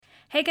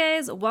Hey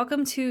guys,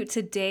 welcome to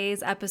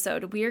today's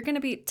episode. We are going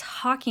to be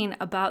talking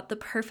about the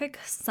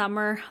perfect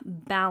summer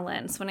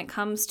balance when it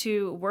comes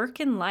to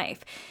work and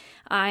life.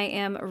 I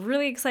am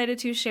really excited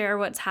to share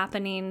what's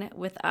happening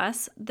with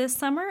us this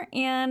summer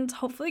and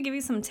hopefully give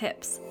you some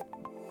tips.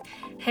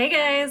 Hey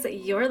guys,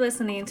 you're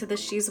listening to the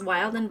She's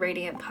Wild and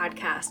Radiant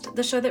podcast,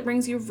 the show that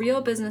brings you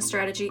real business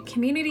strategy,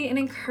 community, and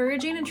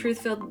encouraging and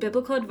truth-filled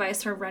biblical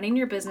advice for running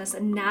your business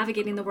and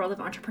navigating the world of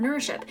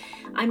entrepreneurship.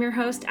 I'm your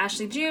host,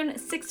 Ashley June,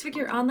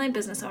 six-figure online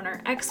business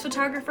owner,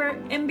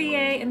 ex-photographer,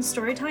 MBA, and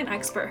storytelling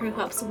expert who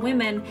helps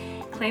women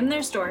claim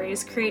their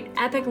stories, create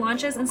epic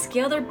launches, and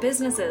scale their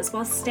businesses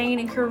while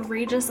staying in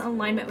courageous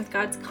alignment with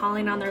God's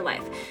calling on their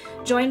life.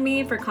 Join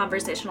me for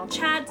conversational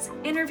chats,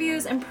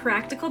 interviews, and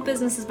practical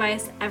business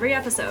advice every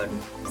episode.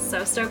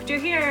 So stoked you're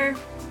here!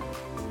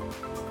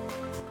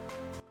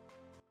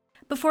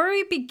 Before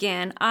we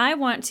begin, I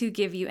want to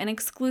give you an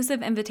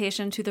exclusive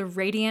invitation to the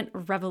Radiant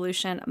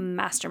Revolution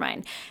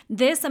Mastermind.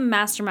 This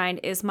mastermind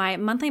is my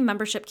monthly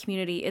membership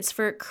community. It's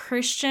for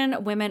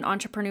Christian women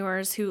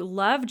entrepreneurs who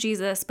love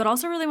Jesus, but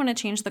also really want to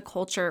change the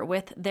culture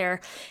with their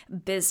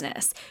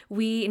business.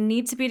 We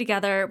need to be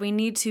together. We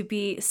need to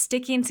be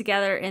sticking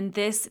together in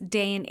this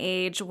day and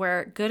age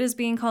where good is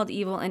being called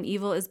evil and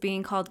evil is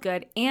being called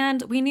good,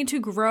 and we need to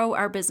grow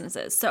our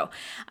businesses. So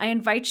I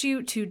invite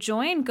you to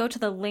join. Go to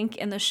the link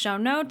in the show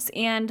notes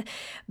and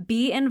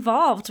be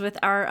involved with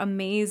our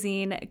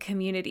amazing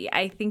community.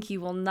 I think you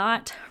will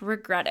not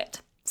regret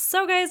it.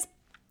 So guys,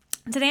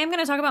 today I'm going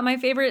to talk about my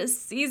favorite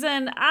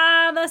season,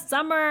 the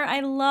summer.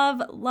 I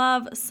love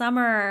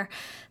summer.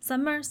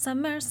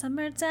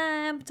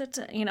 Summertime,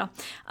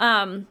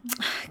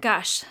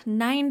 gosh,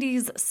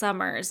 90s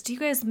summers. Do you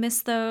guys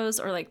miss those?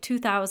 Or like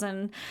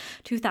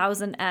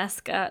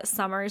 2000-esque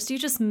summers? Do you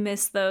just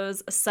miss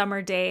those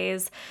summer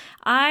days?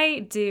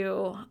 I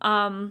do.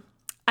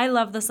 I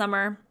love the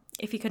summer.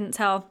 If you couldn't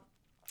tell,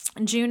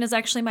 June is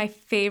actually my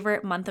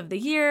favorite month of the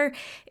year.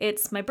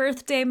 It's my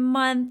birthday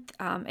month.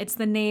 It's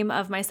the name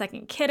of my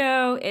second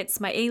kiddo. It's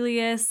my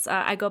alias.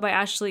 I go by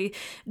Ashley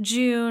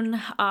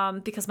June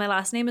because my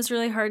last name is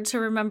really hard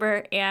to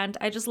remember, and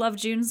I just love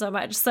June so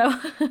much. So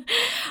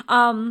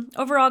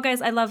overall,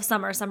 guys, I love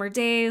summer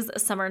days,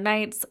 summer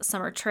nights,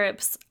 summer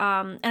trips,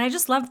 and I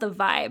just love the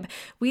vibe.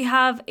 We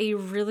have a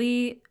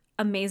really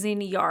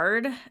amazing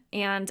yard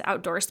and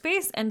outdoor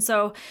space. And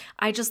so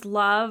I just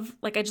love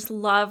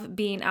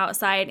being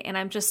outside, and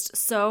I'm just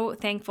so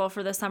thankful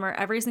for the summer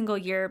every single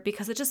year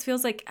because it just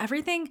feels like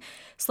everything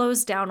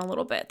slows down a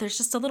little bit. There's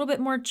just a little bit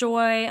more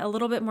joy, a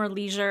little bit more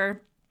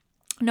leisure.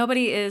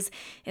 Nobody is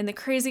in the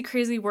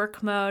crazy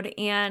work mode.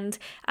 And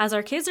as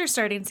our kids are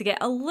starting to get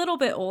a little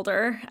bit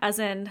older, as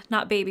in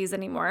not babies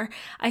anymore,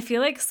 I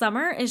feel like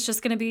summer is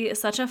just going to be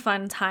such a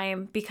fun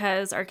time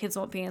because our kids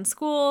won't be in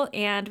school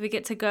and we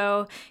get to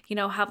go,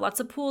 have lots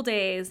of pool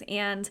days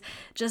and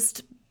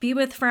just be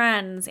with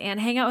friends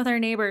and hang out with our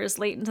neighbors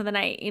late into the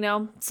night,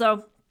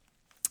 So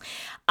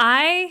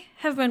I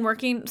have been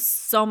working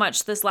so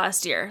much this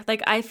last year.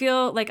 I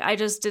feel like I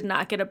just did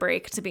not get a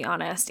break, to be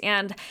honest.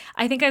 And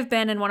I think I've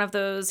been in one of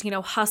those,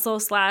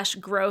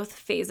 hustle/growth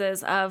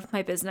phases of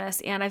my business.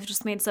 And I've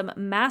just made some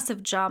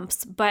massive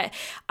jumps, but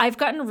I've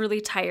gotten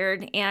really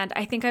tired and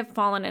I think I've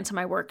fallen into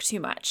my work too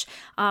much.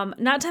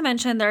 Not to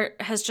mention there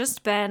has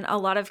just been a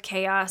lot of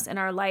chaos in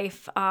our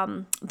life.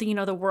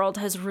 The world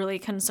has really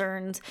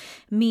concerned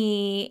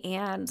me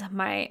and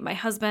my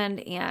husband,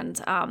 and,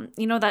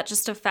 that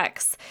just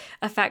affects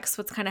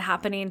what's kind of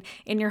happening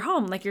in your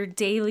home, like your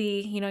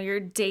daily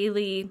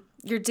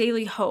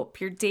hope,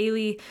 your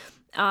daily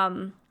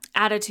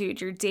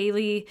attitude, your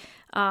daily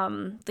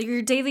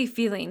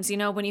feelings,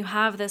 when you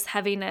have this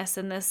heaviness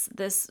and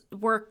this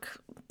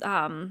work,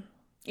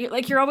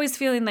 you're always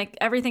feeling like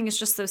everything is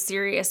just so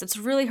serious. It's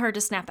really hard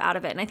to snap out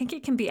of it. And I think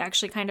it can be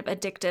actually kind of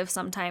addictive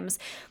sometimes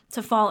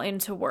to fall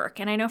into work.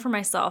 And I know for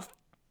myself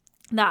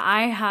that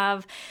I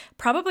have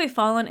probably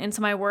fallen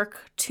into my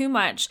work too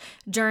much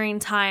during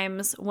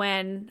times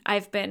when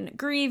I've been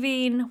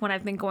grieving, when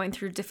I've been going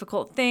through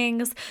difficult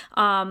things,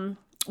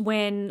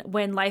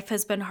 when life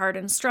has been hard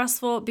and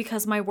stressful,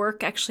 because my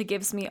work actually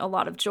gives me a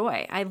lot of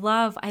joy. I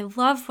love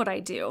what I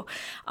do.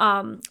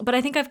 But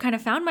I think I've kind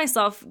of found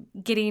myself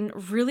getting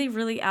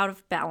really out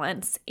of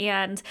balance,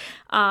 and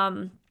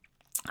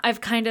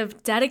I've kind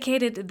of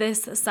dedicated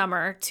this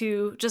summer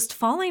to just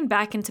falling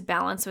back into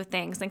balance with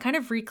things and kind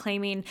of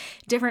reclaiming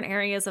different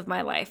areas of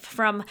my life,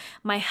 from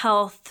my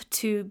health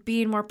to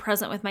being more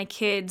present with my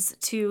kids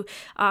to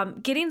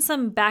getting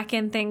some back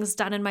end things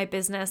done in my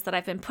business that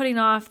I've been putting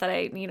off that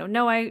I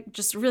know I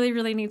just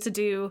really need to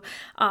do.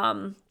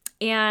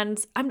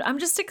 And I'm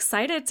just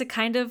excited to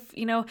kind of,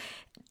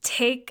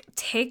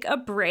 take a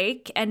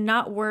break and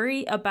not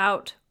worry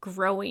about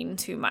growing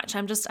too much.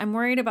 I'm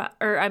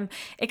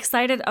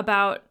excited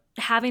about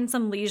having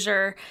some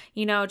leisure,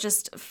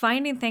 just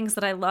finding things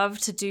that I love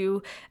to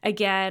do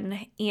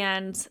again.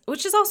 And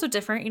which is also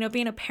different,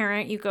 being a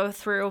parent, you go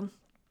through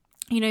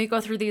you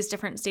go through these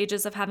different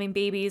stages of having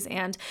babies,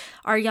 and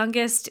our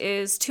youngest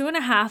is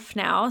 2.5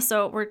 now.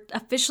 So we're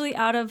officially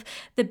out of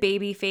the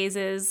baby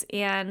phases,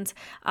 and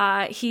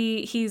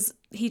he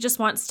just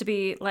wants to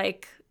be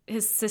like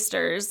his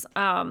sisters.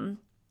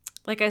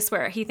 Like I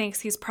swear, he thinks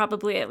he's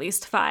probably at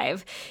least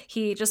 5.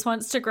 He just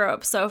wants to grow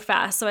up so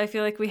fast. So I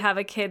feel like we have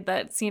a kid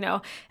that's,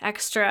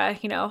 extra,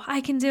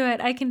 I can do it,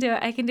 I can do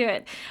it, I can do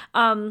it.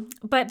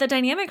 But the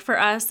dynamic for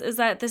us is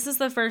that this is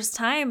the first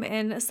time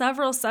in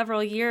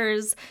several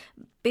years,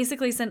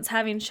 basically since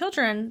having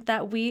children,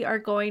 that we are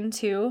going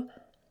to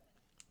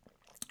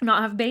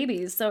not have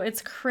babies. So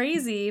it's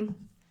crazy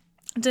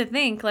to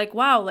think like,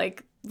 wow,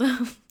 like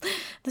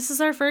this is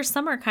our first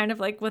summer kind of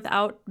like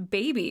without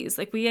babies.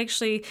 Like we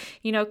actually,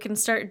 can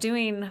start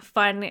doing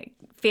fun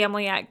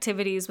family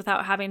activities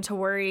without having to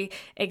worry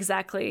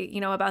exactly,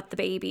 about the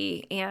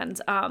baby. And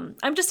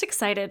I'm just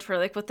excited for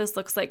like what this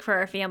looks like for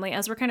our family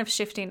as we're kind of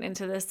shifting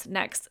into this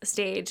next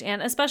stage.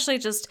 And especially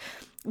just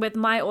with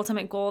my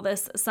ultimate goal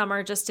this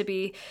summer, just to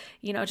be,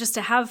 just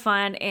to have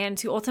fun and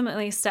to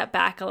ultimately step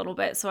back a little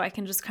bit so I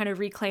can just kind of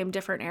reclaim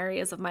different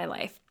areas of my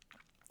life.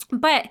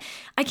 But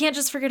I can't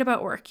just forget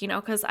about work,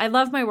 because I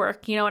love my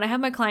work, and I have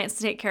my clients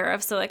to take care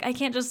of. So like, I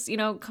can't just,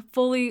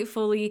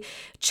 fully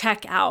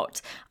check out.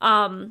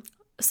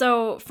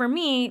 So for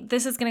me,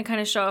 this is going to kind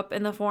of show up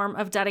in the form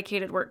of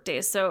dedicated work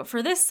days. So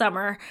for this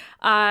summer,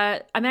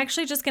 I'm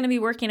actually just going to be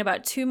working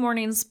about 2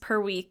 mornings per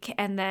week.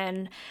 And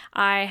then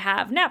I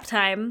have nap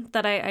time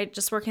that I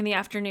just work in the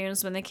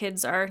afternoons when the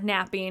kids are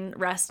napping,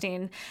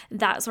 resting,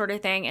 that sort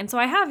of thing. And so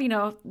I have,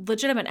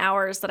 legitimate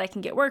hours that I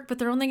can get work, but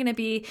they're only going to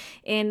be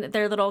in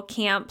their little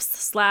camps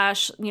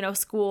 /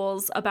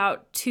 schools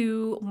about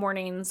 2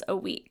 mornings a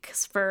week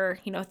for,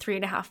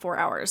 3.5, 4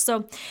 hours.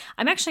 So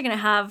I'm actually going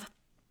to have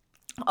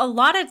a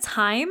lot of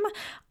time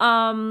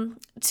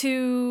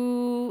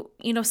to,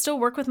 still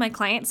work with my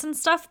clients and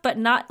stuff, but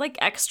not like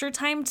extra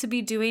time to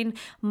be doing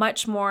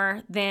much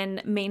more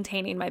than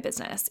maintaining my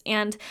business.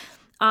 And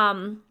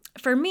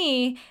for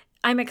me,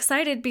 I'm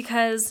excited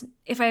because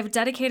if I have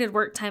dedicated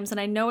work times and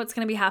I know what's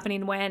going to be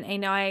happening when, I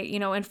know I,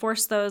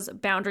 enforce those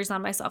boundaries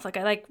on myself. Like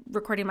I like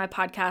recording my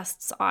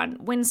podcasts on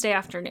Wednesday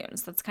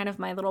afternoons. That's kind of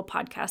my little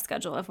podcast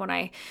schedule of when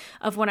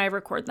I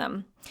record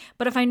them.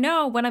 But if I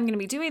know when I'm going to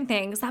be doing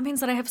things, that means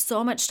that I have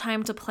so much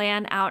time to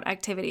plan out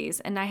activities,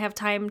 and I have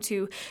time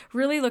to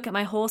really look at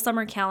my whole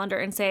summer calendar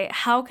and say,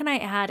 how can I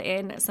add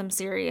in some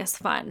serious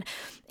fun?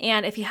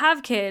 And if you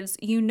have kids,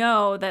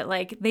 that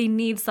like they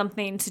need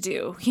something to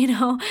do,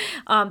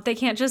 they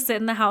can't just sit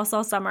in the house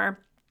all summer.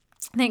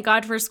 Thank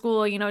God for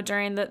school,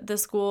 during the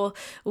school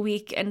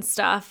week and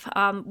stuff,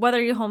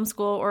 whether you homeschool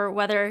or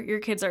whether your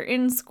kids are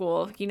in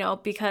school,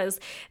 because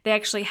they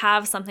actually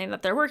have something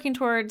that they're working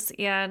towards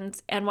and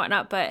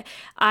whatnot. But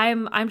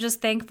I'm just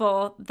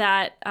thankful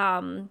that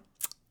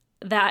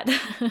that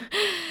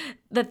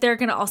that they're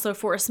going to also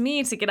force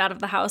me to get out of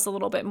the house a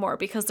little bit more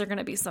because they're going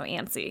to be so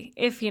antsy,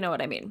 if you know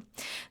what I mean.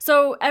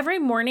 So every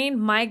morning,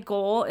 my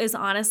goal is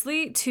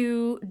honestly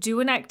to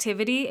do an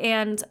activity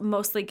and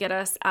mostly get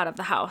us out of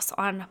the house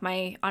on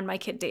my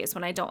kid days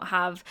when I don't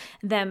have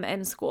them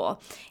in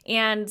school.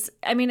 And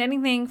I mean,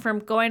 anything from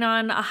going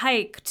on a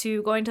hike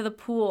to going to the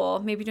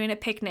pool, maybe doing a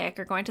picnic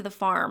or going to the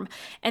farm.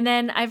 And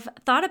then I've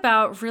thought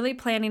about really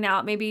planning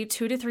out maybe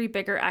 2 to 3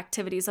 bigger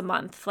activities a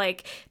month,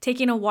 like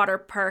taking a water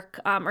park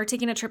or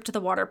taking a trip to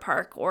the water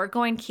park or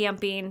going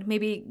camping,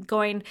 maybe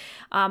going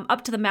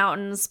up to the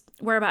mountains.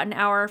 We're about an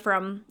hour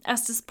from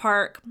Estes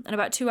Park and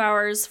about 2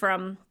 hours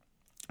from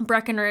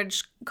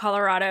Breckenridge,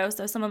 Colorado.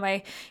 So some of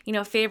my,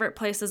 favorite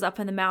places up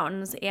in the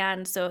mountains.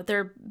 And so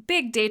they're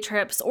big day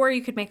trips, or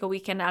you could make a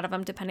weekend out of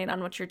them depending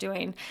on what you're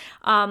doing.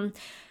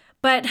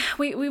 But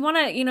we want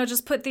to,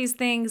 just put these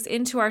things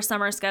into our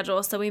summer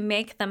schedule so we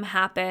make them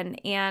happen.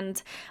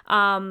 And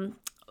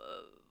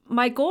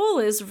my goal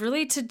is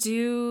really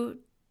to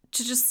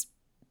just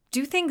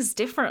do things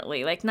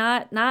differently, like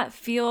not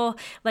feel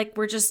like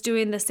we're just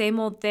doing the same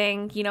old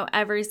thing,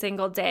 every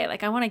single day.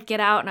 Like I want to get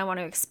out and I want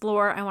to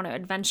explore, I want to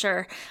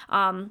adventure.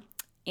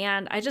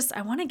 And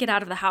I want to get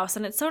out of the house.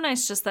 And it's so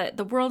nice just that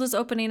the world is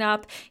opening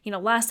up.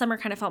 Last summer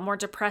kind of felt more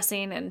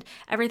depressing and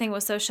everything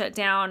was so shut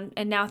down.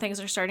 And now things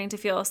are starting to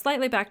feel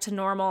slightly back to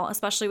normal,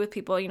 especially with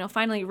people,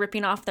 finally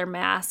ripping off their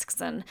masks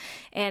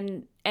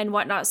and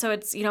whatnot. So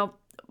it's,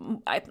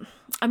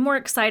 I'm more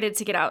excited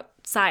to get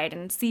outside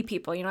and see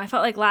people. I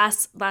felt like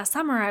last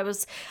summer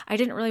I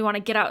didn't really want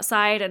to get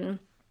outside and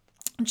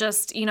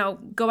just,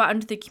 go out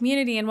into the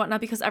community and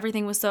whatnot because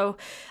everything was so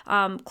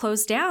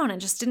closed down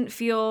and just didn't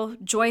feel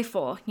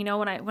joyful.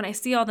 When I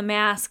see all the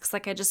masks,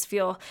 like I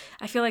feel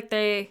like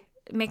they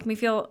make me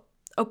feel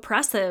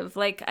oppressive.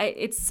 Like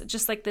it's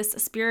just like this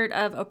spirit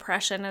of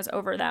oppression is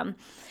over them.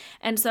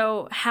 And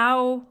so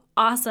how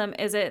awesome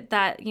is it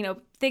that,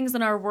 things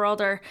in our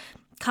world are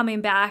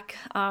coming back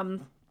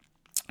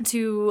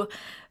to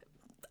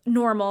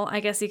normal,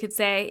 I guess you could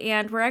say,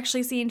 and we're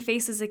actually seeing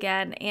faces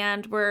again,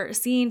 and we're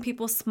seeing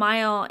people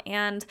smile,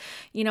 and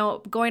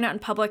going out in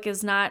public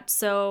is not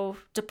so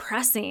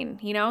depressing,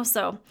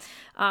 so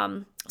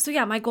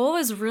yeah, my goal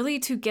is really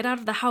to get out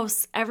of the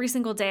house every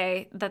single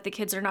day that the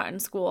kids are not in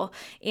school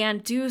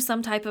and do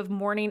some type of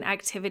morning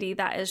activity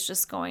that is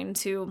just going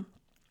to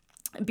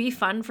be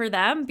fun for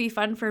them, be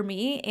fun for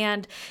me,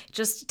 and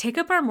just take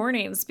up our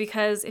mornings,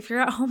 because if you're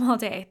at home all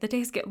day, the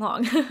days get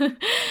long.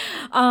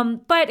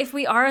 But if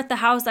we are at the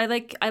house, I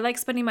like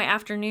spending my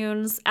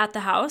afternoons at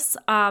the house.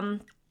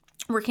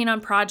 Working on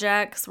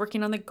projects,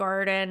 working on the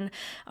garden.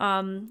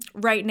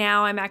 Right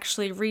now, I'm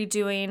actually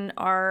redoing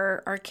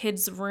our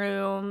kids'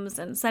 rooms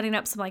and setting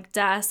up some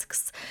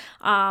desks,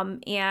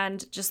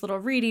 and just little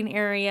reading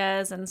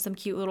areas and some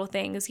cute little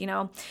things,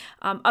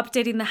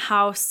 updating the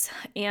house.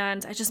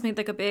 And I just made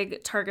a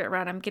big Target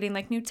run. I'm getting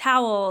new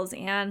towels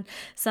and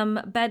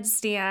some bed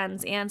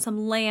stands and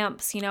some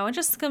lamps, and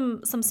just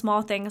some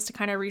small things to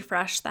kind of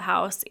refresh the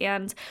house.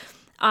 And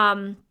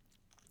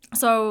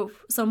So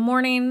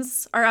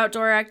mornings are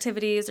outdoor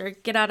activities or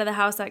get out of the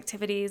house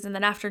activities, and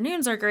then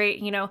afternoons are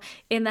great,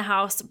 in the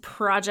house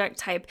project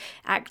type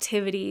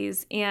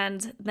activities.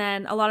 And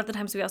then a lot of the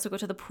times we also go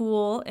to the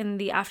pool in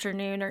the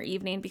afternoon or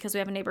evening because we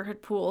have a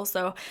neighborhood pool.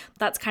 So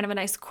that's kind of a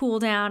nice cool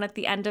down at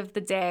the end of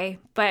the day.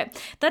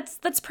 But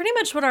that's pretty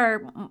much what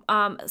our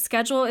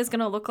schedule is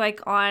going to look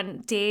like on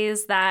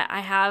days that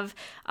I have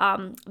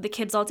the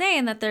kids all day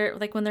and that they're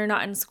when they're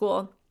not in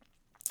school.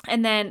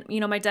 And then,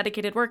 my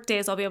dedicated work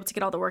days, I'll be able to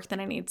get all the work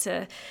that I need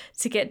to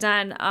get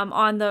done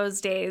on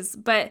those days.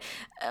 But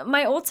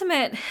my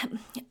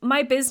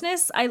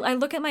business, I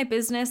look at my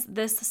business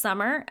this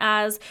summer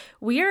as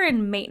we are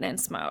in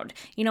maintenance mode.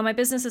 My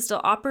business is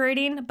still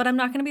operating, but I'm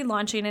not going to be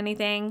launching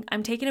anything.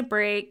 I'm taking a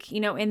break,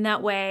 in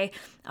that way.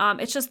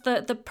 It's just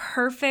the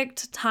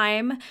perfect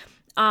time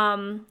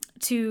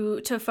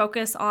to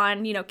focus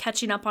on,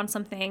 catching up on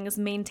some things,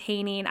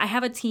 maintaining. I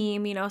have a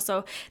team,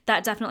 so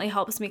that definitely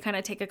helps me kind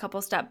of take a couple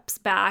steps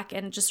back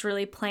and just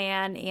really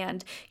plan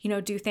and,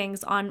 do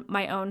things on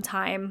my own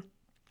time.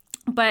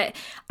 But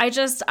I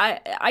just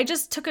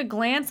took a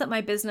glance at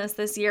my business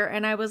this year,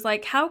 and I was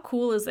like, how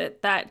cool is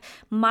it that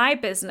my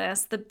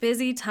business, the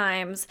busy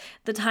times,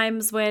 the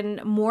times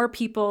when more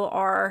people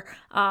are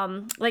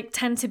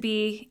tend to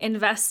be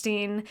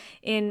investing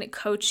in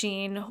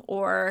coaching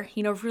or,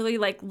 really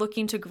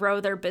looking to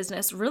grow their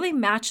business, really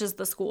matches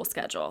the school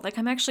schedule.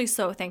 I'm actually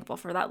so thankful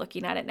for that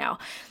looking at it now.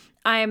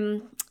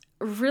 I'm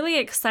really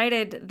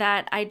excited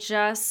that I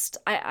just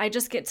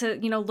get to,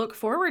 look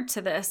forward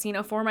to this,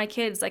 for my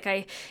kids.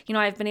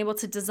 I've been able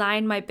to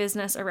design my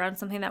business around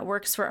something that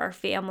works for our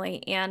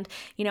family. And,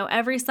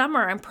 every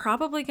summer I'm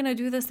probably going to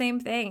do the same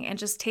thing and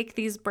just take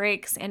these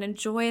breaks and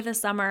enjoy the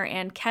summer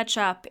and catch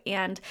up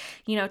and,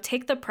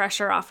 take the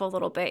pressure off a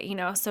little bit,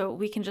 so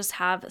we can just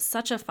have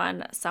such a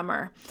fun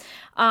summer.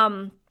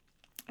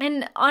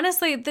 And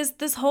honestly,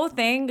 this whole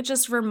thing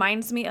just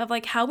reminds me of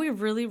how we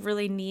really,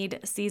 really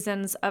need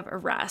seasons of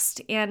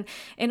rest. And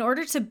in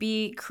order to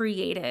be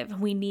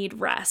creative, we need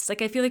rest.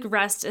 I feel like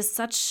rest is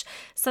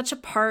such a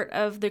part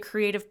of the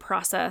creative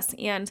process.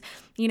 And,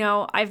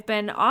 I've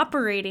been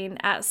operating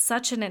at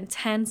such an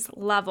intense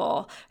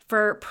level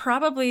for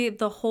probably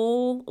the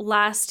whole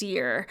last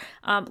year.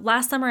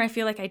 Last summer, I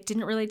feel like I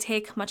didn't really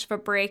take much of a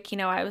break.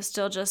 I was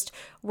still just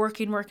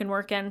working.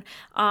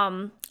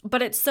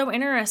 But it's so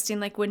interesting,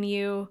 when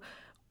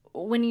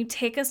you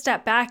take a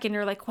step back and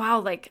you're like,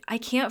 wow, I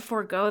can't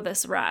forego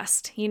this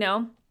rest,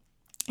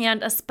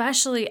 And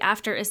especially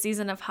after a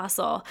season of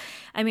hustle.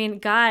 I mean,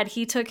 God,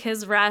 he took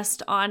his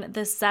rest on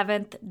the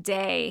 7th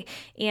day.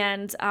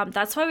 And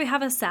that's why we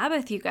have a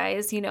Sabbath, you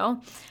guys,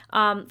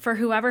 for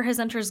whoever has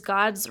enters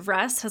God's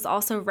rest has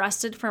also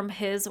rested from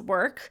his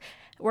works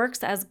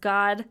as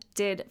God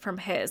did from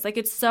his.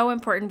 It's so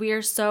important. We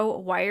are so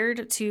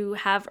wired to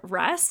have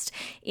rest.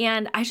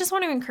 And I just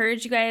want to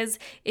encourage you guys,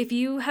 if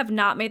you have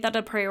not made that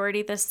a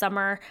priority this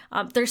summer,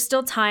 there's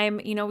still time.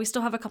 We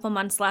still have a couple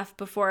months left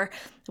before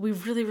we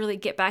really, really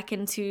get back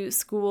into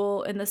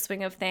school in the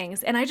swing of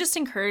things. And I just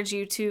encourage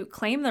you to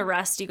claim the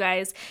rest, you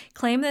guys.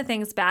 Claim the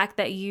things back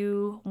that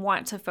you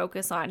want to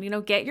focus on.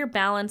 Get your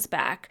balance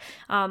back.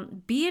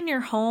 Be in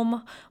your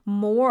home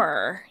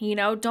more.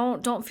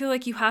 Don't feel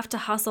like you have to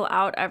hustle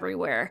out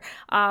everywhere.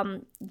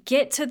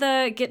 Get to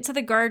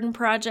the garden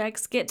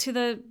projects, get to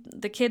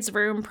the kids'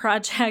 room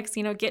projects,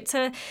 get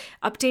to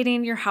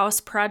updating your house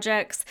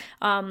projects.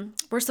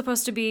 We're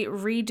supposed to be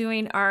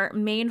redoing our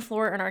main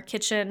floor in our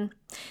kitchen.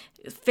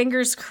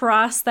 Fingers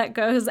crossed that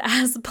goes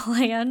as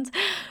planned.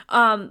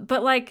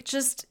 But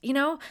just,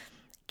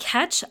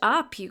 catch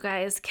up, you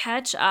guys,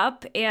 catch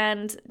up,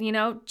 and,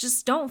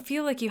 just don't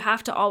feel like you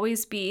have to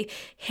always be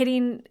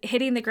hitting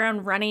the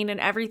ground running in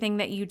everything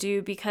that you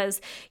do,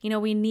 because,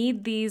 we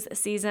need these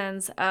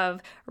seasons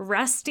of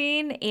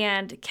resting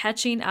and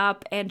catching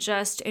up and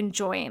just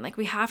enjoying.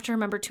 We have to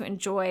remember to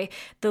enjoy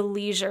the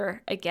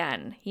leisure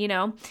again,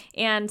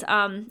 and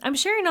I'm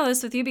sharing all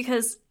this with you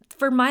because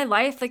for my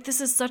life,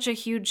 this is such a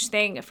huge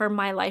thing for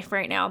my life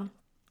right now.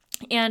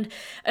 And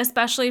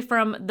especially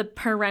from the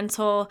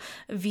parental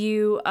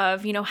view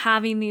of,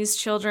 having these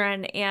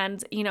children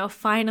and,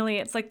 finally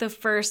it's like the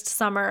first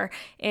summer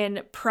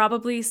in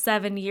probably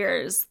 7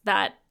 years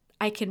that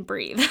I can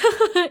breathe,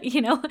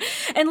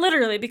 and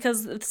literally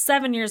because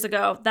 7 years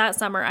ago, that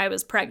summer I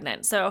was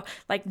pregnant. So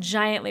like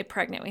giantly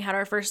pregnant. We had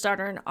our first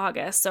daughter in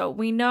August. So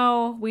we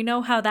know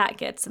how that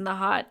gets in the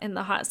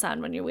hot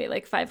sun when you weigh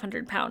like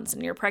 500 pounds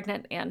and you're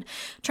pregnant and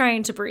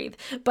trying to breathe.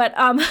 But,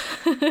 yeah,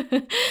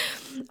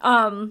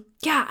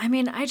 I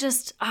mean,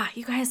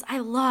 you guys, I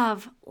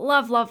love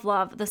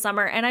the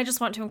summer. And I just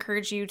want to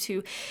encourage you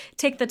to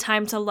take the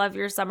time to love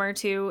your summer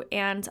too.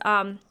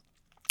 And,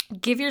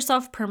 give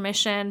yourself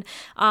permission,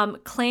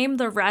 claim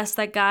the rest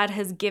that God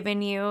has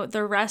given you,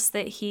 the rest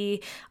that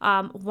He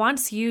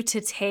wants you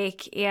to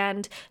take,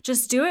 and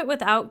just do it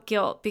without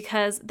guilt,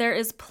 because there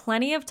is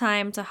plenty of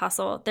time to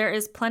hustle. There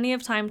is plenty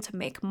of time to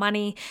make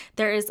money.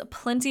 There is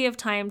plenty of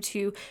time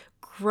to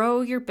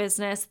grow your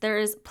business. There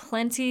is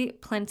plenty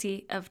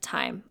of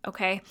time,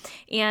 okay?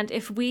 And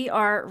if we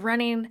are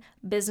running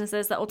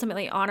businesses that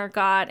ultimately honor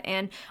God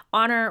and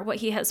honor what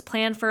He has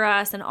planned for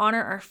us and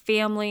honor our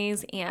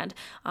families and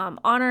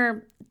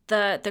honor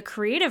the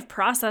creative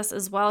process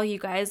as well, you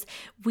guys,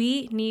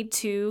 we need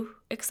to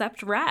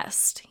accept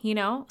rest,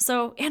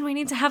 So, and we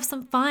need to have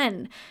some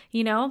fun,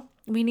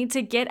 We need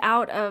to get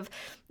out of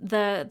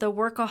the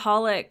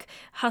workaholic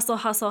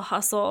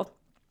hustle,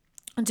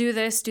 do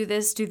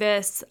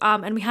this.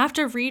 And we have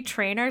to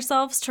retrain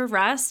ourselves to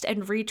rest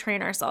and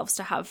retrain ourselves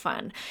to have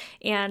fun.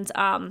 And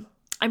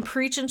I'm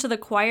preaching to the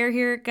choir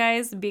here,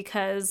 guys,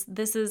 because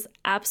this is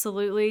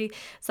absolutely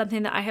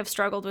something that I have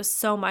struggled with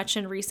so much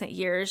in recent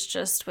years,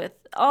 just with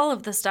all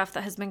of the stuff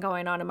that has been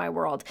going on in my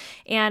world.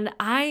 And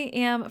I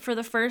am, for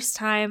the first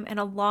time in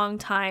a long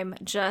time,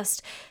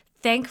 just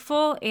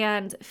thankful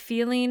and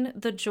feeling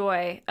the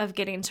joy of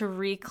getting to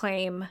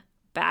reclaim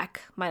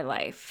back my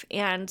life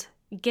and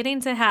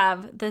getting to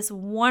have this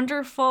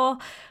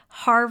wonderful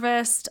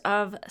harvest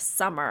of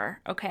summer,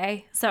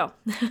 okay? So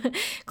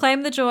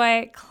claim the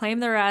joy,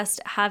 claim the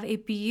rest, have a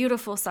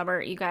beautiful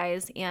summer, you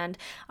guys, and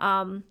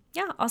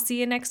I'll see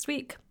you next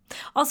week.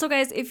 Also,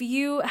 guys, if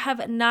you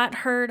have not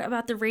heard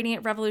about the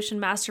Radiant Revolution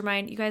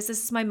Mastermind, you guys,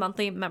 this is my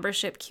monthly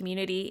membership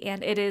community,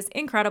 and it is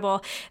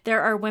incredible. There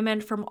are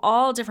women from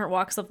all different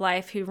walks of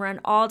life who run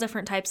all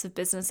different types of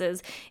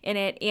businesses in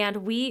it,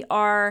 and we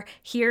are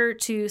here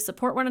to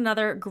support one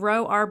another,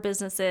 grow our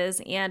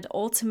businesses, and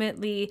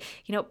ultimately,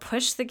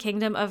 push the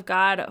kingdom of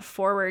God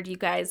forward, you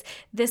guys.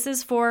 This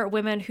is for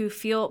women who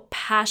feel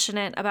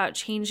passionate about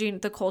changing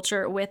the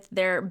culture with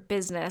their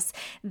business.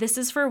 This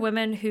is for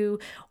women who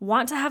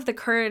want to have the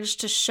courage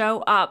to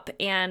show up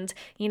and,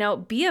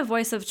 be a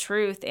voice of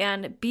truth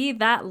and be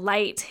that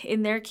light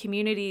in their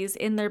communities,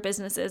 in their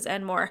businesses,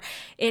 and more.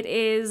 It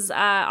is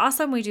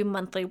awesome. We do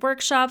monthly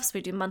workshops,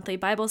 we do monthly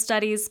Bible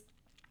studies.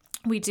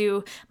 We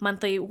do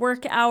monthly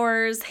work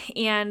hours,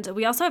 and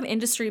we also have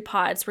industry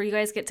pods where you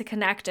guys get to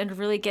connect and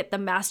really get the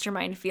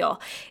mastermind feel.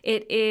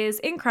 It is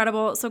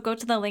incredible. So go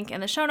to the link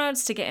in the show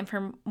notes to get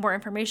more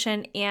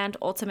information and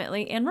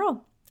ultimately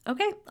enroll.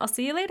 Okay, I'll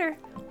see you later.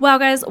 Wow,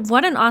 guys,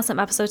 what an awesome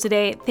episode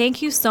today.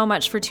 Thank you so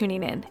much for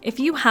tuning in. If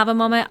you have a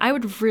moment, I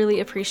would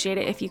really appreciate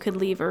it if you could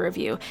leave a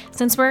review.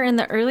 Since we're in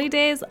the early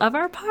days of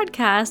our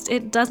podcast,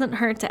 it doesn't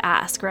hurt to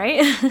ask,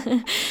 right?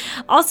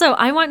 Also,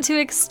 I want to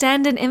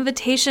extend an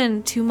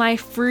invitation to my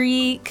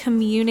free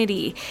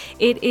community.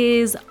 It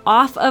is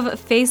off of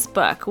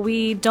Facebook.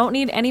 We don't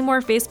need any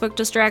more Facebook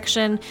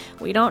distraction.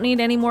 We don't need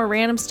any more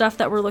random stuff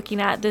that we're looking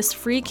at. This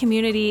free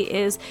community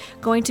is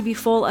going to be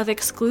full of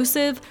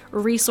exclusive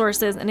resources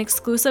and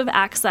exclusive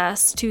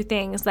access to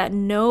things that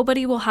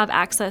nobody will have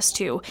access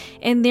to.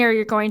 In there,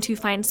 you're going to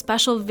find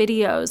special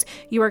videos.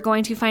 You are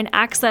going to find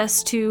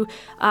access to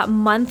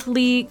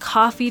monthly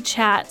coffee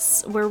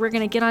chats where we're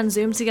going to get on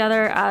Zoom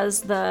together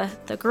as the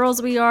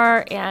girls we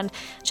are and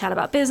chat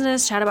about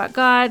business, chat about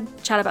God,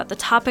 chat about the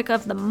topic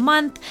of the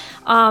month.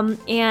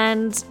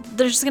 And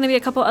there's just going to be a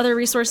couple other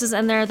resources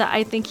in there that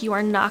I think you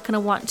are not going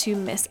to want to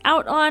miss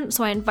out on.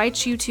 So I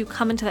invite you to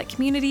come into that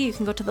community. You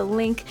can go to the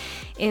link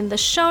in the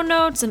show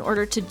notes in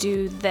order to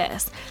do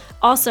this.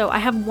 Also, I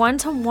have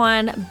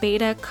one-to-one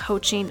beta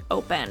coaching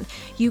open.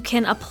 You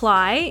can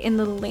apply in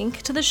the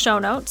link to the show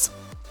notes.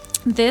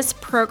 This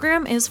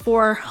program is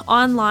for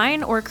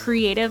online or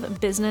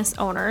creative business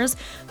owners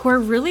who are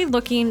really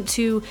looking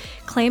to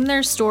claim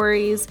their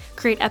stories,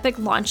 create epic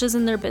launches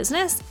in their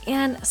business,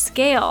 and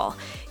scale.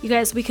 You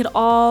guys, we could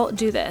all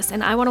do this,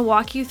 and I want to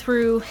walk you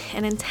through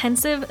an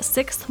intensive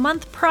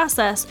 6-month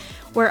process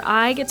where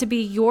I get to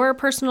be your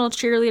personal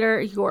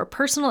cheerleader, your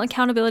personal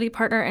accountability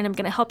partner, and I'm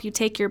going to help you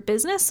take your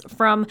business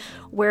from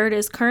where it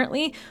is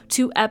currently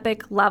to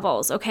epic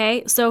levels,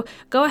 okay? So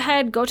go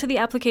ahead, go to the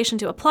application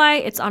to apply.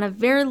 It's on a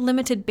very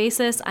limited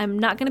basis. I'm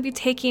not going to be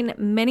taking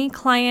many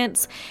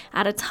clients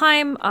at a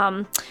time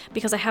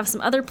because I have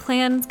some other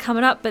plans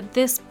coming up, but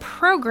this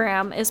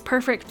program is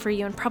perfect for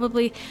you and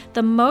probably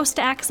the most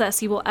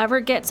access you will ever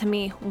get to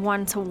me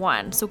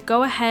one-to-one. So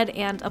go ahead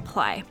and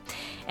apply.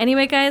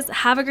 Anyway, guys,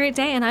 have a great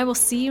day, and I will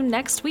see you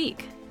next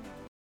week.